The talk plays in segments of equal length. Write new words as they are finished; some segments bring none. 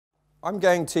I'm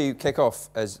going to kick off,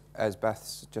 as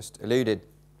Beth's just alluded,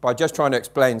 by just trying to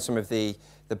explain some of the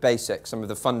basics, some of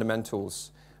the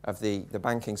fundamentals of the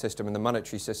banking system and the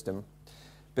monetary system.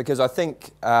 Because I think,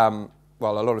 well,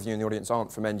 a lot of you in the audience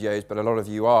aren't from NGOs, but a lot of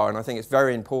you are, and I think it's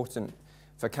very important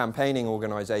for campaigning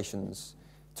organisations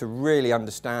to really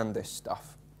understand this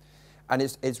stuff. And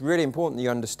it's really important that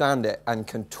you understand it and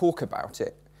can talk about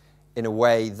it in a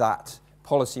way that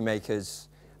policymakers,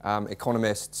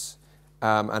 economists,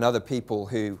 and other people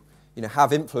who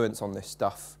have influence on this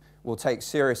stuff will take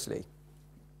seriously.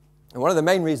 And one of the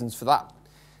main reasons for that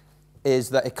is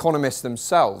that economists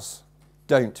themselves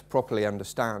don't properly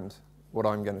understand what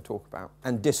I'm going to talk about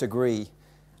and disagree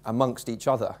amongst each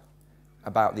other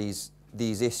about these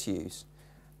issues.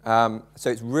 So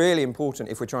it's really important,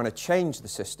 if we're trying to change the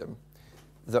system,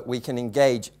 that we can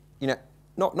engage,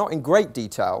 not in great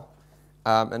detail,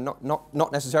 and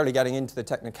not necessarily getting into the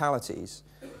technicalities,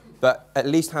 but at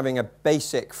least having a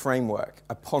basic framework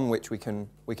upon which we can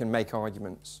make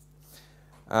arguments.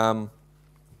 So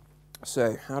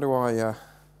how do I?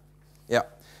 Yeah.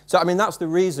 So I mean, that's the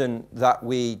reason that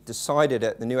we decided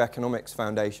at the New Economics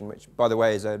Foundation, which, by the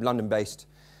way, is a London-based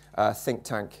think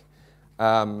tank,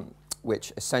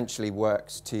 which essentially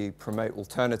works to promote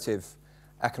alternative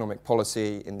economic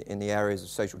policy in the areas of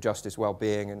social justice,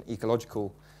 well-being, and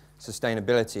ecological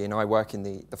sustainability. And I work in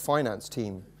the finance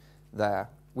team there.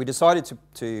 We decided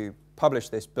to publish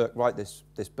this book, write this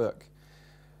book,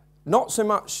 not so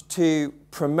much to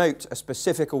promote a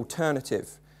specific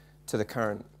alternative to the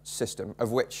current system,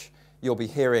 of which you'll be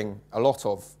hearing a lot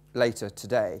of later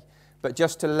today, but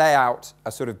just to lay out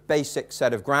a sort of basic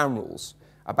set of ground rules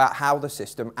about how the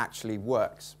system actually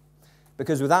works.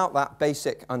 Because without that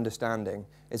basic understanding,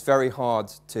 it's very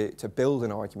hard to build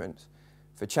an argument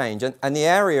for change. And the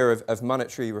area of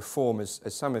monetary reform, as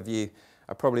some of you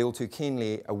are probably all too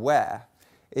keenly aware,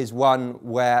 is one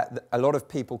where a lot of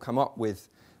people come up with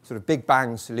sort of big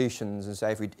bang solutions and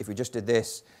say, if we just did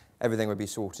this, everything would be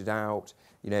sorted out.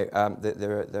 There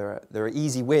are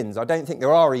easy wins. I don't think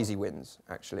there are easy wins,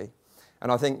 actually.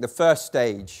 And I think the first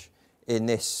stage in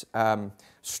this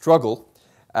struggle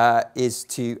is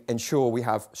to ensure we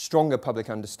have stronger public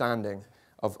understanding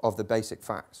of the basic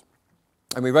facts.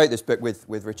 And we wrote this book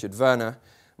with Richard Werner,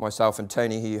 myself and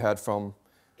Tony, who you heard from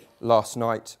last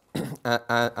night,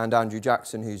 and Andrew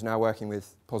Jackson, who's now working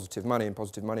with Positive Money, and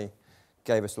Positive Money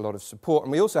gave us a lot of support.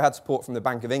 And we also had support from the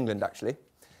Bank of England, actually,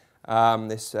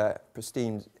 this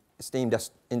esteemed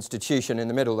institution in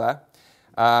the middle there.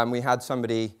 We had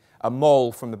somebody, a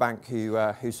mole from the bank,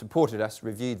 who supported us,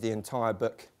 reviewed the entire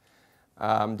book.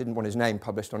 Didn't want his name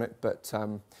published on it,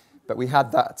 but we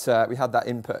had that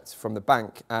input from the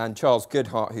bank. And Charles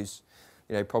Goodhart, who's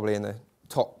probably in the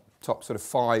top sort of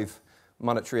 5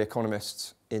 monetary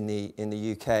economists in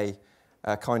the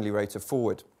UK, kindly wrote a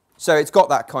foreword. So it's got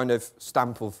that kind of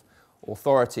stamp of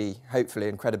authority, hopefully,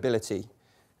 and credibility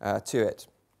to it.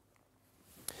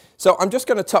 So I'm just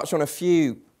going to touch on a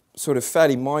few sort of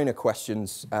fairly minor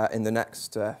questions in the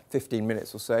next 15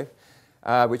 minutes or so,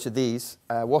 which are these.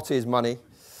 What is money?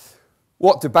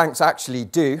 What do banks actually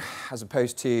do, as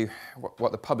opposed to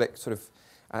what the public sort of,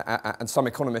 and some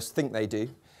economists think they do?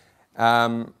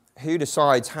 Who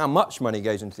decides how much money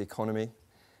goes into the economy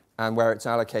and where it's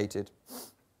allocated?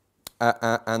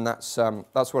 And that's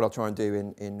what I'll try and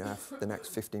do in the next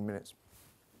 15 minutes.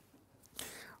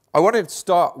 I wanted to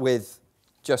start with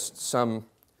just some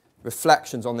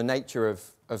reflections on the nature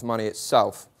of money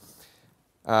itself,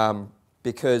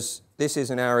 because this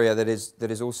is an area that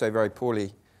is also very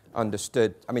poorly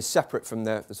understood. I mean, separate from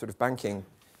the sort of banking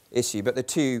issue, but the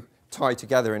two tie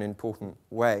together in an important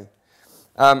way.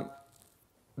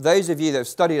 Those of you that have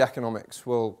studied economics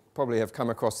will probably have come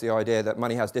across the idea that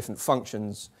money has different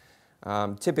functions.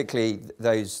 Typically,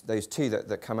 those two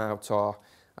that come out are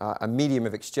a medium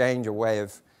of exchange, a way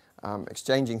of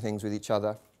exchanging things with each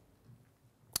other,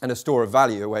 and a store of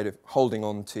value, a way of holding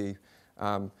on to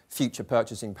future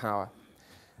purchasing power.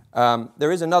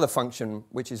 There is another function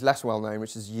which is less well known,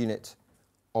 which is unit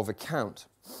of account.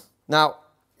 Now,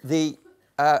 the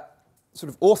sort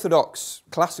of orthodox,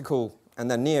 classical,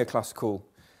 and then neoclassical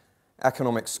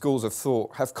economic schools of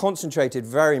thought have concentrated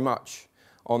very much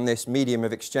on this medium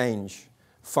of exchange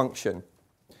function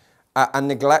and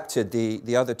neglected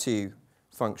the other two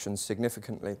functions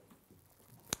significantly.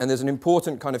 And there's an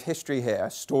important kind of history here, a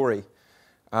story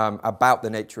about the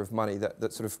nature of money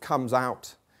that sort of comes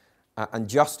out and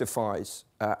justifies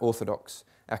orthodox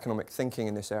economic thinking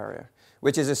in this area,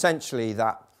 which is essentially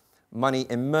that money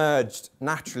emerged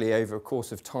naturally over a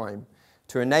course of time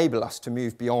to enable us to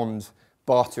move beyond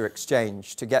barter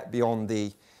exchange, to get beyond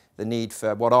the need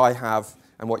for what I have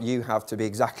and what you have to be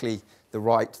exactly the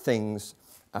right things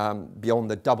beyond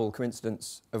the double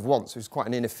coincidence of wants. It's quite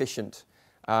an inefficient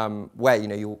way.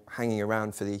 You're hanging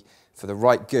around for the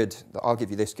right good, that I'll give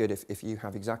you this good if you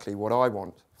have exactly what I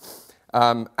want.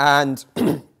 And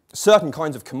certain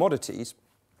kinds of commodities,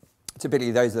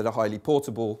 typically those that are highly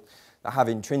portable, that have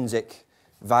intrinsic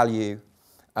value,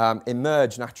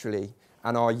 emerge naturally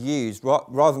and are used,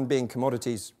 rather than being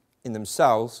commodities in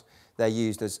themselves, they're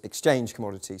used as exchange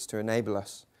commodities to enable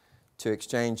us to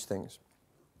exchange things.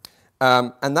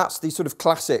 And that's the sort of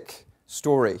classic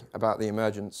story about the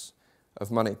emergence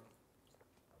of money.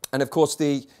 And of course,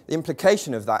 the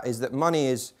implication of that is that money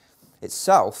is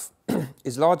itself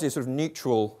is largely a sort of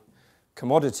neutral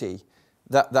commodity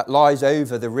that lies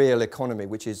over the real economy,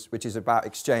 which is about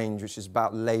exchange, which is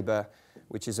about labour,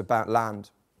 which is about land.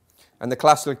 And the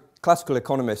classical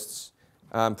economists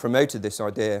promoted this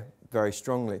idea very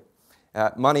strongly.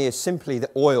 Money is simply the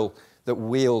oil that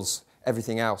wheels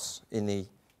everything else in the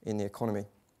economy.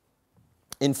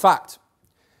 In fact,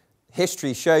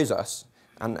 history shows us,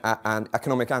 and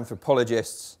economic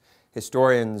anthropologists,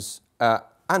 historians,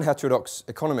 and heterodox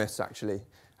economists actually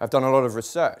have done a lot of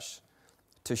research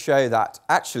to show that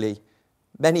actually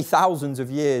many thousands of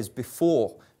years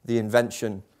before the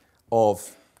invention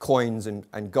of coins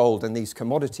and gold and these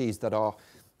commodities that are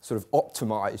sort of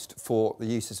optimized for the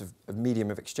uses of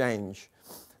medium of exchange,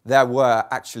 there were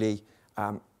actually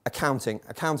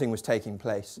accounting was taking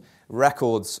place.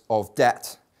 Records of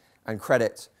debt and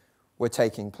credit were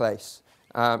taking place.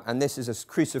 And this is a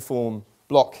cruciform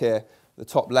block here, the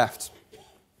top left,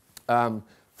 from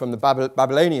the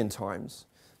Babylonian times.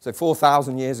 So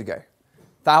 4,000 years ago,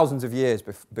 thousands of years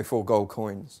before gold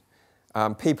coins,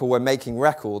 people were making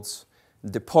records,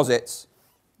 deposits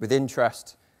with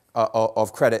interest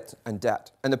of credit and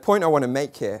debt. And the point I want to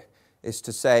make here is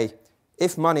to say,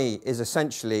 if money is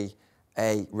essentially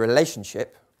a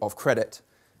relationship of credit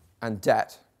and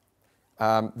debt,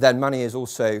 then money is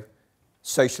also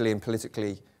socially and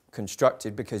politically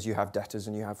constructed because you have debtors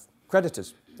and you have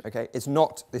creditors. Okay? It's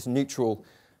not this neutral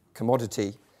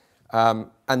commodity.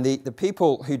 And the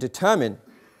people who determine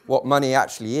what money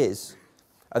actually is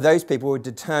are those people who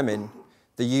determine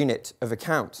the unit of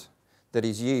account that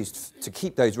is used to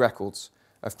keep those records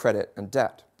of credit and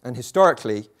debt. And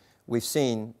historically, we've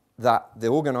seen that the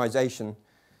organization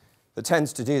that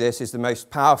tends to do this is the most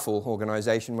powerful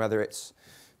organization, whether it's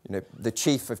the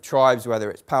chief of tribes, whether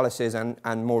it's palaces,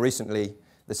 and more recently,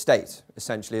 the state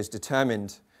essentially has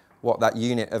determined what that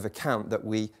unit of account that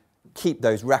we keep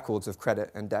those records of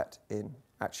credit and debt in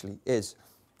actually is.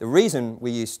 The reason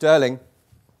we use sterling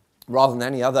rather than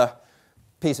any other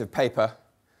piece of paper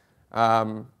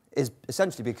is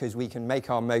essentially because we can make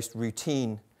our most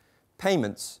routine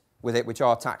payments with it, which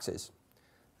are taxes.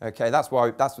 Okay, that's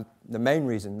the main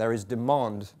reason there is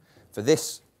demand for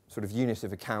this sort of unit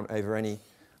of account over any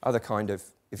other kind of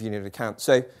unit of account.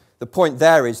 So the point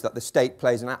there is that the state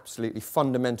plays an absolutely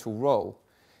fundamental role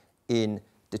in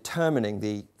determining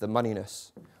the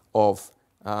moneyness of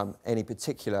any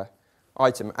particular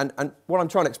item. And what I'm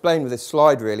trying to explain with this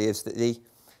slide really is that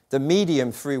the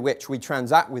medium through which we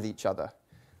transact with each other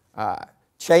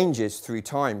changes through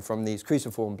time, from these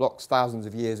cruciform blocks thousands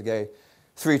of years ago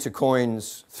through to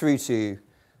coins, through to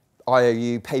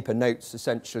IOU, paper notes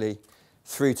essentially,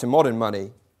 through to modern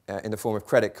money in the form of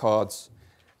credit cards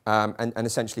and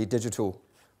essentially digital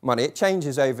money. It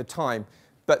changes over time,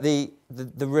 but the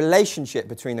relationship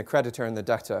between the creditor and the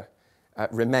debtor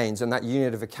remains, and that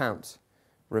unit of account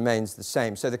remains the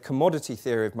same. So the commodity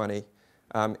theory of money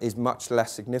is much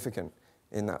less significant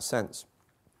in that sense.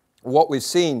 What we've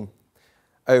seen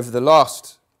over the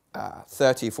last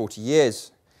 30 or 40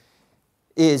 years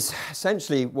is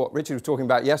essentially what Richard was talking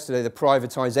about yesterday, the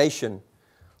privatization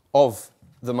of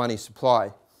the money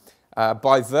supply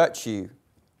by virtue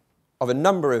of a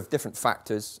number of different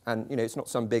factors. And it's not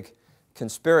some big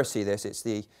conspiracy, this. It's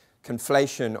the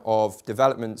conflation of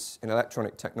developments in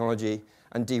electronic technology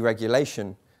and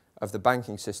deregulation of the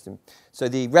banking system. So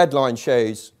the red line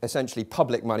shows essentially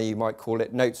public money, you might call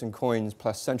it, notes and coins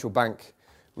plus central bank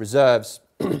reserves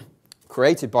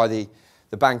created by the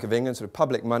Bank of England, sort of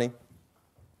public money.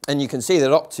 And you can see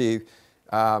that up to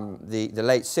the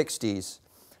late 60s,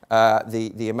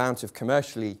 the amount of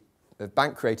commercially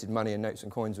bank-created money and notes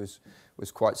and coins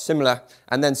was quite similar.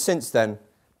 And then since then,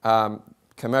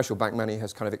 commercial bank money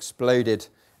has kind of exploded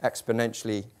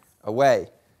exponentially away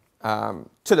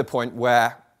to the point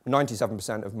where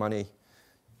 97% of money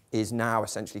is now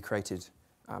essentially created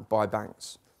by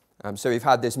banks. So we've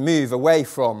had this move away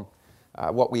from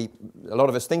what a lot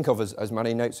of us think of as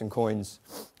money, notes and coins,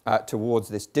 towards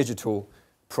this digital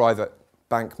private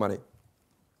bank money.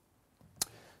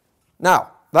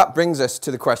 Now, that brings us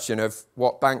to the question of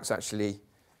what banks actually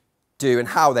do and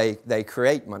how they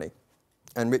create money.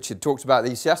 And Richard talked about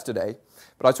these yesterday,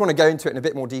 but I just want to go into it in a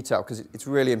bit more detail because it's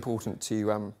really important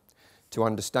to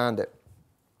understand it.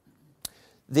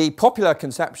 The popular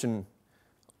conception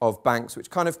of banks, which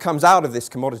kind of comes out of this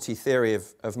commodity theory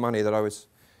of money that I was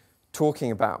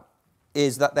talking about,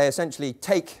 is that they essentially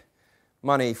take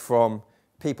money from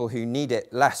people who need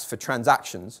it less for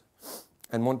transactions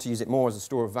and want to use it more as a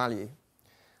store of value,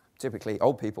 typically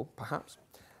old people, perhaps,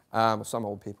 some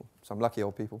old people, some lucky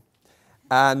old people,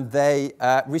 and they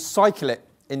recycle it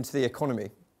into the economy.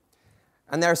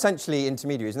 And they're essentially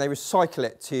intermediaries, and they recycle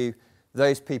it to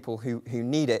those people who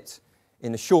need it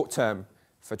in the short term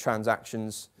for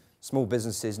transactions. Small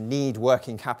businesses need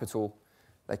working capital.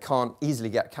 They can't easily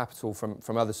get capital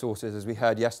from other sources, as we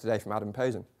heard yesterday from Adam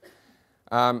Posen.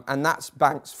 And that's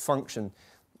banks' function.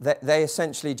 They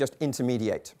essentially just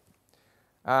intermediate.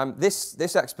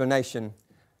 This explanation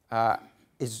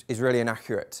is really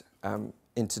inaccurate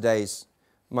in today's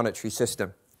monetary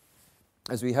system.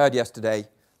 As we heard yesterday,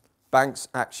 banks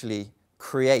actually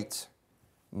create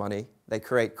money. They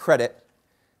create credit.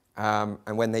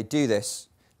 And when they do this,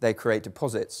 they create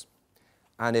deposits.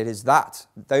 And it is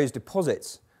those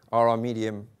deposits are our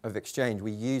medium of exchange.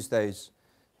 We use those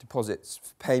deposits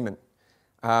for payment.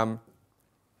 Now,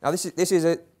 this is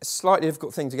a slightly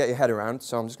difficult thing to get your head around,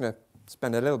 so I'm just going to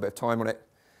spend a little bit of time on it.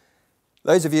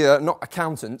 Those of you that are not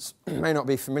accountants may not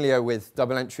be familiar with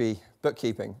double-entry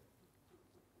bookkeeping.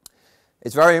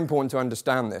 It's very important to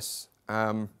understand this,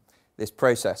 this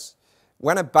process.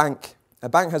 When a bank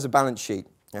has a balance sheet,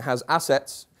 it has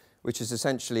assets, which is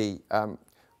essentially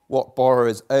what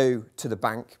borrowers owe to the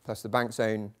bank, plus the bank's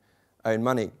own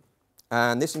money.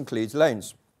 And this includes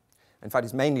loans. In fact,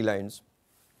 it's mainly loans.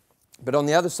 But on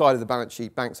the other side of the balance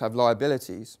sheet, banks have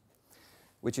liabilities,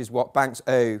 which is what banks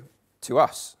owe to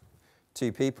us,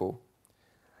 to people.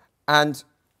 And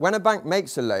when a bank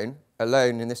makes a loan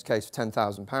in this case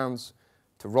 £10,000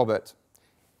 to Robert,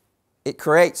 it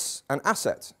creates an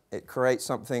asset. It creates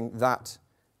something that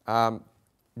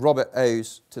Robert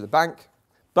owes to the bank,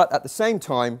 but at the same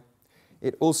time,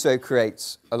 it also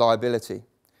creates a liability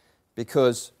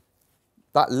because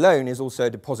that loan is also a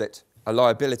deposit, a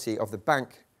liability of the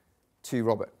bank to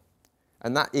Robert.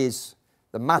 And that is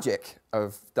the magic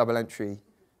of double-entry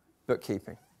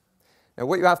bookkeeping. Now,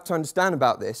 what you have to understand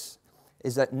about this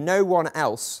is that no one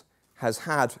else has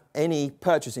had any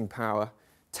purchasing power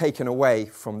taken away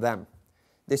from them.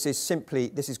 This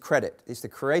is credit. It's the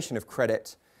creation of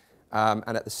credit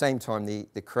and at the same time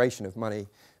the creation of money,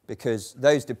 because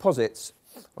those deposits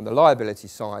on the liability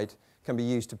side can be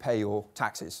used to pay your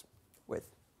taxes with,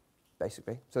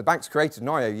 basically. So the bank's created an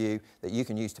IOU that you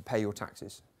can use to pay your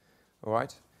taxes, all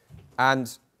right?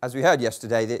 And as we heard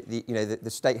yesterday, the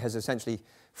state has essentially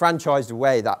franchised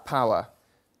away that power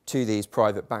to these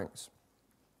private banks.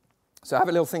 So have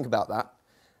a little think about that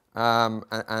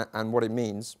and what it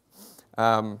means.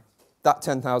 That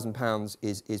 £10,000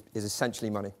 is essentially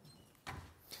money.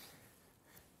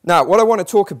 Now, what I want to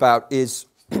talk about is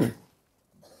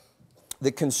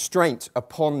the constraint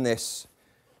upon this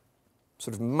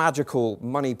sort of magical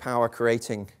money power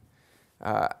creating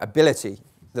ability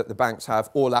that the banks have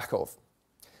or lack of.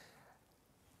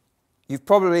 You've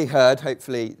probably heard,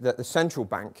 hopefully, that the central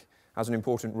bank has an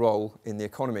important role in the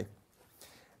economy.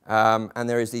 And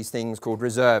there is these things called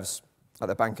reserves at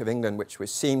the Bank of England, which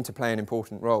seem to play an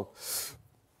important role.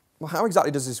 Well, how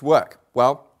exactly does this work?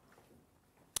 Well,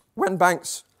 when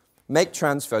banks make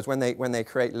transfers, when they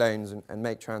create loans and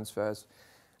make transfers,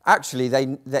 actually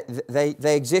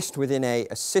they exist within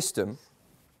a system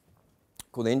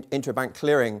called the interbank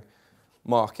clearing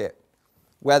market,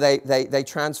 where they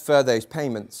transfer those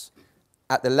payments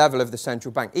at the level of the central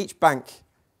bank. Each bank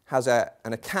has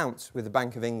an account with the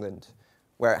Bank of England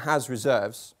where it has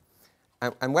reserves,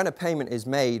 and when a payment is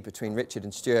made between Richard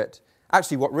and Stuart,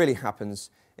 actually what really happens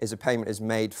is a payment is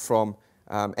made from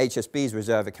HSB's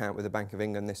reserve account with the Bank of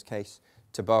England, in this case,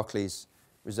 to Barclays'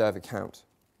 reserve account.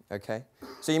 Okay?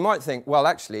 So you might think, well,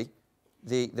 actually,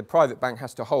 the private bank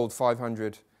has to hold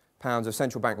 £500 of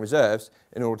central bank reserves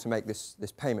in order to make this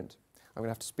payment. I'm going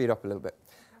to have to speed up a little bit.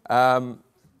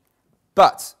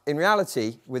 But in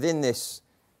reality, within this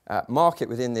market,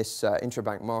 within this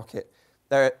intrabank market,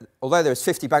 although there's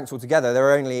 50 banks altogether, there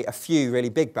are only a few really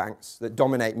big banks that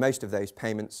dominate most of those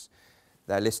payments.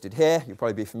 They're listed here. You'll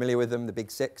probably be familiar with them, the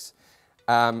big six.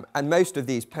 And most of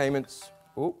these payments,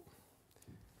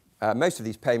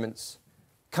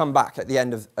 come back at the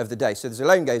end of the day. So there's a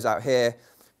loan goes out here,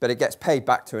 but it gets paid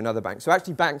back to another bank. So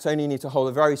actually, banks only need to hold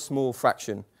a very small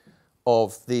fraction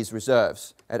of these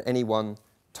reserves at any one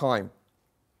time.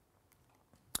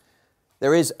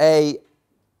 There is a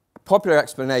popular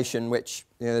explanation, which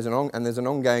there's an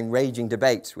ongoing raging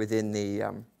debate within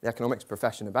the economics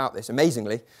profession about this,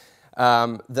 amazingly,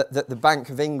 that the Bank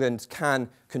of England can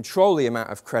control the amount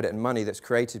of credit and money that's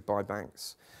created by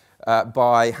banks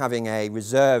by having a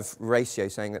reserve ratio,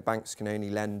 saying that banks can only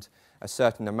lend a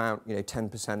certain amount,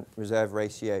 10% reserve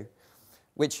ratio,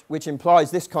 which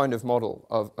implies this kind of model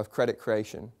of credit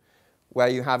creation, where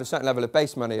you have a certain level of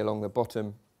base money along the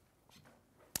bottom,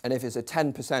 and if it's a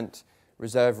 10%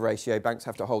 reserve ratio, banks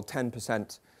have to hold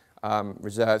 10%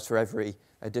 reserves for every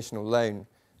additional loan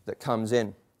that comes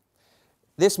in.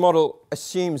 This model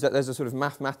assumes that there's a sort of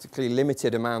mathematically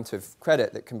limited amount of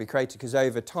credit that can be created, because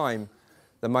over time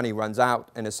the money runs out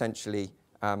and essentially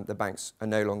the banks are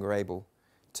no longer able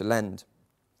to lend.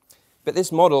 But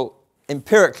this model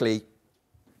empirically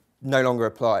no longer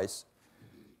applies.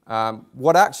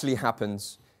 What actually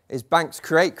happens is banks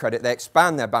create credit, they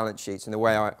expand their balance sheets in the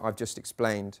way I've just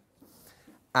explained,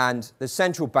 and the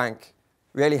central bank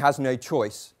really has no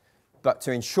choice but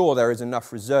to ensure there is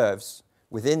enough reserves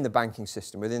within the banking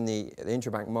system, within the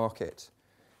interbank market,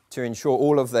 to ensure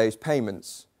all of those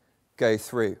payments go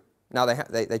through. Now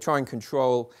they try and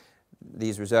control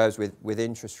these reserves with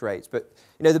interest rates, but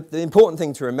the important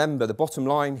thing to remember, the bottom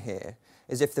line here,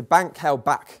 is if the bank held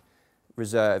back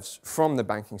reserves from the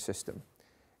banking system,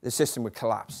 the system would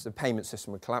collapse, the payment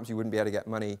system would collapse, you wouldn't be able to get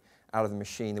money out of the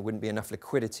machine, there wouldn't be enough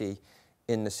liquidity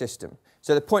in the system.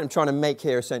 So the point I'm trying to make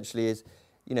here essentially is,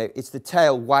 it's the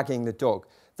tail wagging the dog.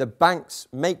 The banks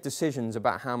make decisions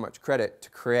about how much credit to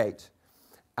create,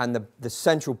 and the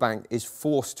central bank is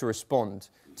forced to respond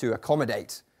to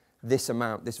accommodate this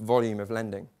amount, this volume of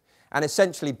lending. And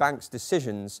essentially banks'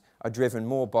 decisions are driven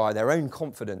more by their own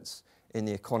confidence in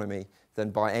the economy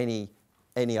than by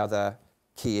any other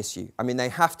key issue. I mean, they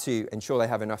have to ensure they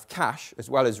have enough cash as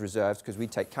well as reserves, because we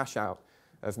take cash out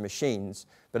of machines.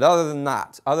 But other than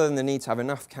that, other than the need to have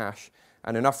enough cash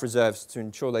and enough reserves to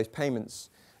ensure those payments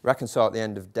reconcile at the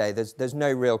end of the day, there's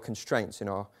no real constraints in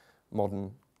our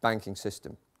modern banking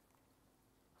system.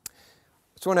 I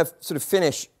just want to sort of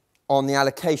finish on the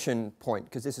allocation point,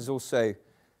 because this is also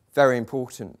very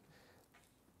important.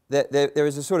 There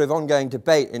is a sort of ongoing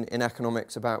debate in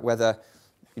economics about whether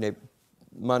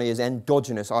money is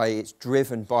endogenous, i.e. it's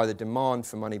driven by the demand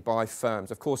for money by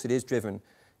firms. Of course it is driven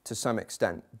to some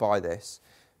extent by this,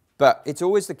 but it's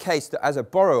always the case that as a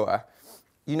borrower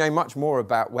you know much more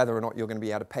about whether or not you're going to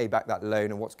be able to pay back that loan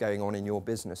and what's going on in your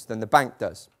business than the bank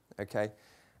does, okay?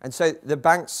 And so the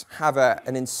banks have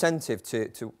an incentive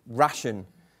to ration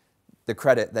the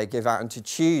credit they give out and to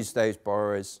choose those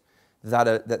borrowers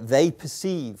that they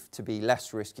perceive to be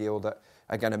less risky or that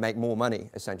are going to make more money,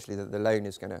 essentially, that the loan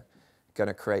is going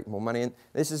to create more money. And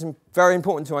this is very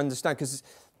important to understand, because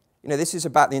this is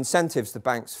about the incentives the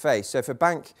banks face. So if a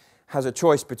bank has a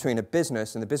choice between a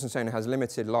business and the business owner has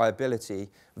limited liability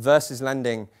versus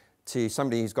lending to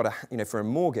somebody who's got for a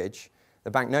mortgage,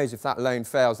 the bank knows if that loan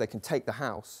fails, they can take the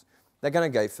house. They're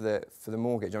going to go for the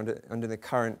mortgage under the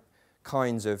current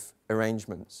kinds of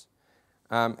arrangements.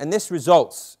 And this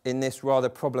results in this rather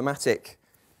problematic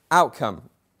outcome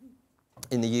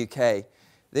in the UK.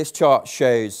 This chart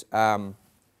shows the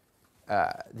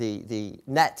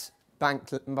net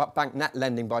bank net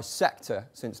lending by sector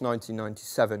since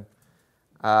 1997.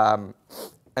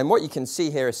 And what you can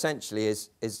see here essentially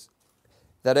is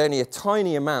that only a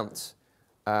tiny amount,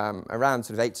 around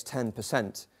sort of 8 to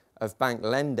 10% of bank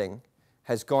lending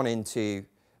has gone into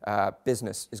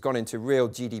business, has gone into real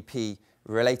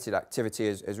GDP-related activity,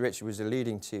 as Richard was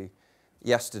alluding to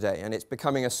yesterday. And it's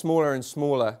becoming a smaller and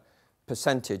smaller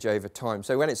percentage over time.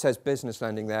 So when it says business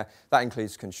lending there, that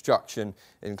includes construction,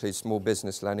 it includes small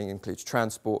business lending, it includes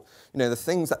transport. The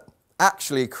things that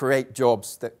actually create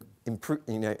jobs, that improve,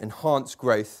 enhance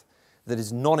growth, that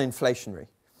is non-inflationary.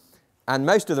 And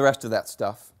most of the rest of that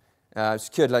stuff,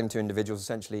 secured lending to individuals,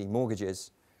 essentially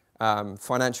mortgages,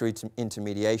 financial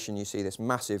intermediation, you see this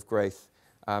massive growth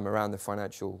around the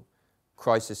financial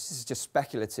crisis. This is just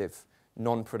speculative,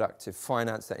 non-productive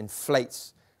finance that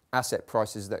inflates asset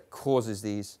prices, that causes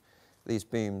these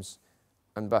booms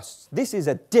and busts. This is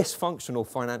a dysfunctional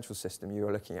financial system you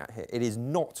are looking at here. It is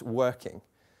not working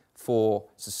for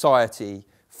society,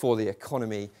 for the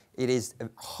economy. It is a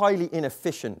highly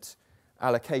inefficient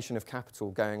allocation of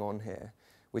capital going on here,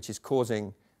 which is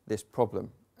causing this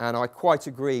problem. And I quite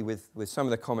agree with some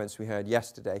of the comments we heard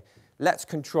yesterday. Let's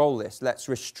control this. Let's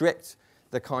restrict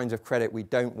the kinds of credit we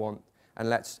don't want, and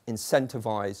let's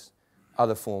incentivize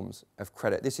other forms of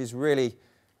credit. This is really,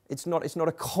 it's not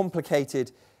a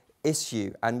complicated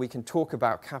issue, and we can talk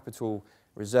about capital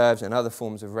reserves and other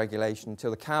forms of regulation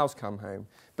until the cows come home.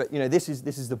 But this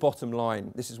is the bottom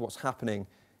line. This is what's happening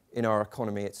in our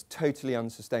economy. It's totally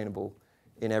unsustainable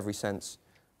in every sense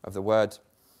of the word.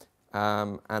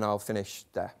 And I'll finish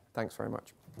there. Thanks very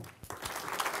much.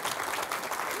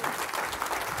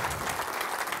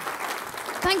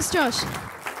 Thanks, Josh.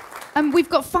 We've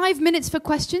got 5 minutes for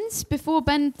questions before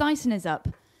Ben Dyson is up.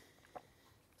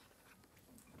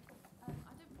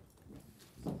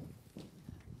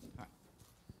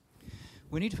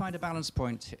 We need to find a balance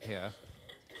point here.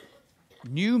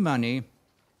 New money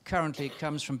currently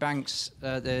comes from banks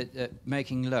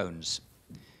making loans.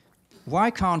 Why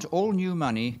can't all new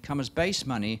money come as base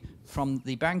money from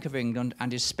the Bank of England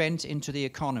and is spent into the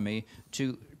economy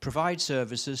to provide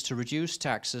services, to reduce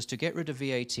taxes, to get rid of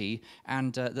VAT,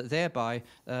 and thereby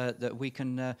that we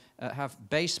can have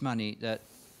base money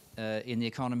in the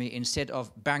economy instead of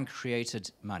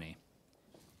bank-created money?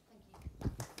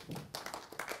 Thank you.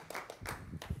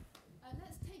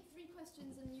 Let's take 3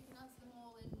 questions and you can answer them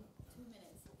all in 2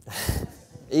 minutes.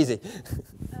 Easy.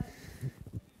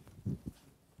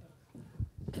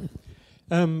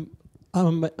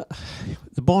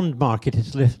 The bond market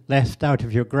is left out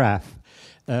of your graph.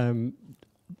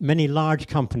 Many large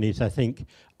companies, I think,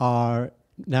 are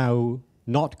now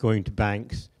not going to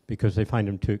banks because they find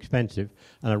them too expensive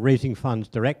and are raising funds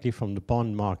directly from the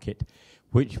bond market,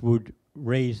 which would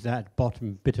raise that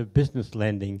bottom bit of business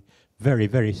lending very,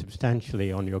 very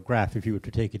substantially on your graph if you were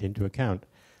to take it into account,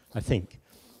 I think.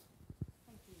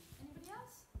 Thank you. Anybody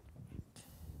else?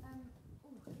 Who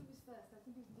was first? I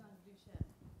think it was down the blue shirt.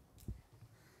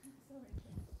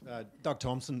 Sorry. Doug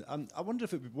Thompson, I wonder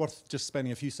if it would be worth just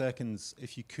spending a few seconds,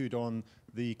 if you could, on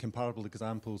the comparable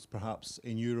examples perhaps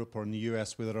in Europe or in the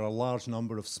US where there are a large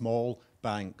number of small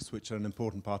banks which are an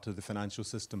important part of the financial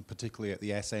system, particularly at the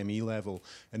SME level.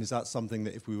 And is that something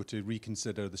that if we were to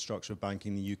reconsider the structure of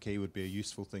banking in the UK would be a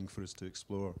useful thing for us to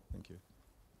explore? Thank you.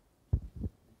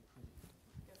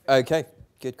 Okay,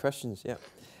 good questions, yeah.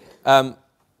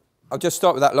 I'll just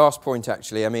start with that last point,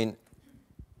 actually. I mean,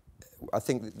 I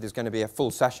think there's going to be a full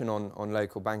session on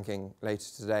local banking later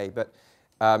today, but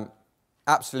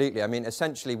absolutely. I mean,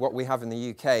 essentially what we have in the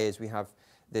UK is we have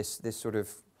this sort of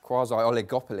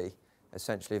quasi-oligopoly,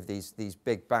 essentially, of these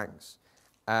big banks.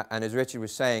 And as Richard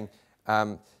was saying,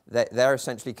 they're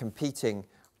essentially competing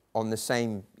on the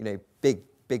same,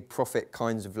 big profit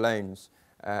kinds of loans,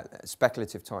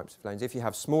 speculative types of loans. If you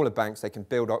have smaller banks, they can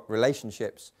build up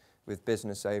relationships with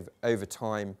business over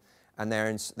time, and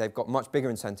they've got much bigger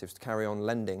incentives to carry on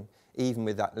lending, even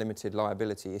with that limited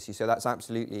liability issue. So that's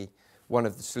absolutely one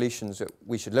of the solutions that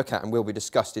we should look at and will be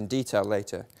discussed in detail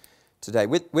later today.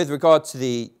 With regard to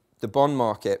the bond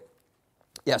market,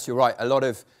 yes, you're right. A lot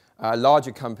of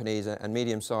larger companies and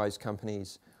medium-sized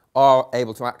companies are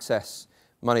able to access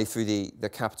money through the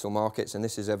capital markets, and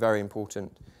this is a very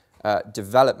important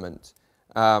development.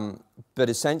 But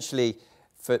essentially,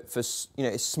 for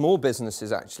it's small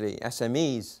businesses, actually,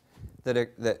 SMEs, that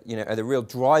are the real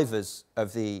drivers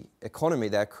of the economy.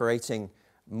 They're creating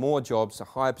more jobs, a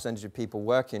higher percentage of people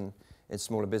working in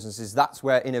smaller businesses. That's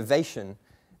where innovation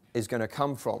is going to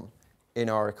come from in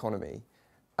our economy.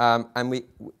 And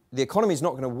the economy is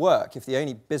not going to work if the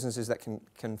only businesses that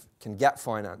can get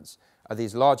finance are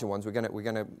these larger ones. We're going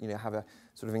to have a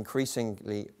sort of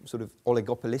increasingly sort of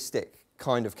oligopolistic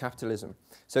kind of capitalism.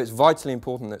 So it's vitally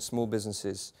important that small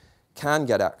businesses can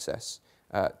get access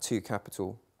to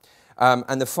capital.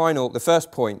 And the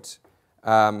first point,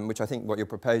 which I think what you're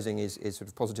proposing is sort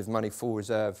of positive money full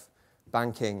reserve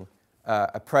banking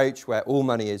approach, where all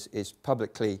money is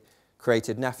publicly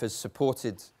created. NEF has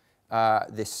supported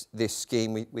this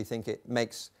scheme. We think it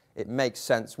makes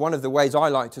sense. One of the ways I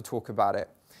like to talk about it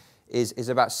is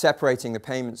about separating the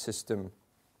payment system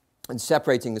and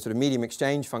separating the sort of medium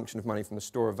exchange function of money from the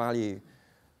store of value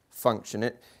function.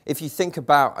 If you think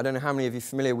about, I don't know how many of you are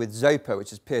familiar with Zopa,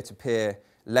 which is peer-to-peer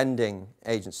lending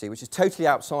agency, which is totally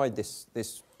outside this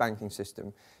banking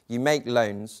system. You make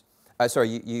loans,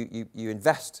 you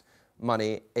invest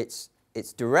money, it's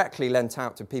directly lent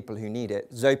out to people who need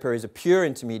it. Zopa is a pure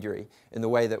intermediary in the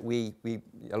way that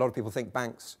a lot of people think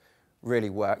banks really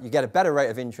work. You get a better rate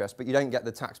of interest, but you don't get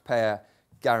the taxpayer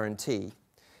guarantee.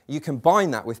 You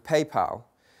combine that with PayPal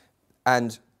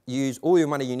and use all your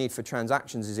money you need for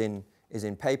transactions is in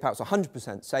PayPal. It's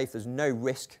 100% safe. There's no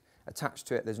risk attached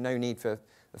to it. There's no need for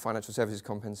the Financial Services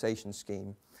Compensation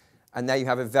Scheme. And there you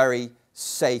have a very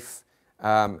safe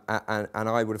and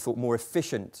I would have thought more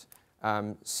efficient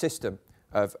system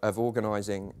of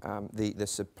organising the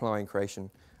supply and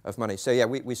creation of money. So yeah,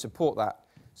 we support that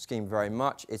scheme very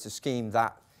much. It's a scheme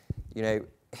that,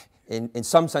 in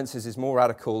some senses is more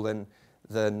radical than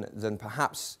than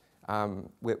perhaps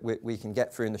we can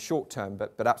get through in the short term,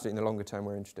 but absolutely in the longer term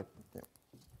we're interested.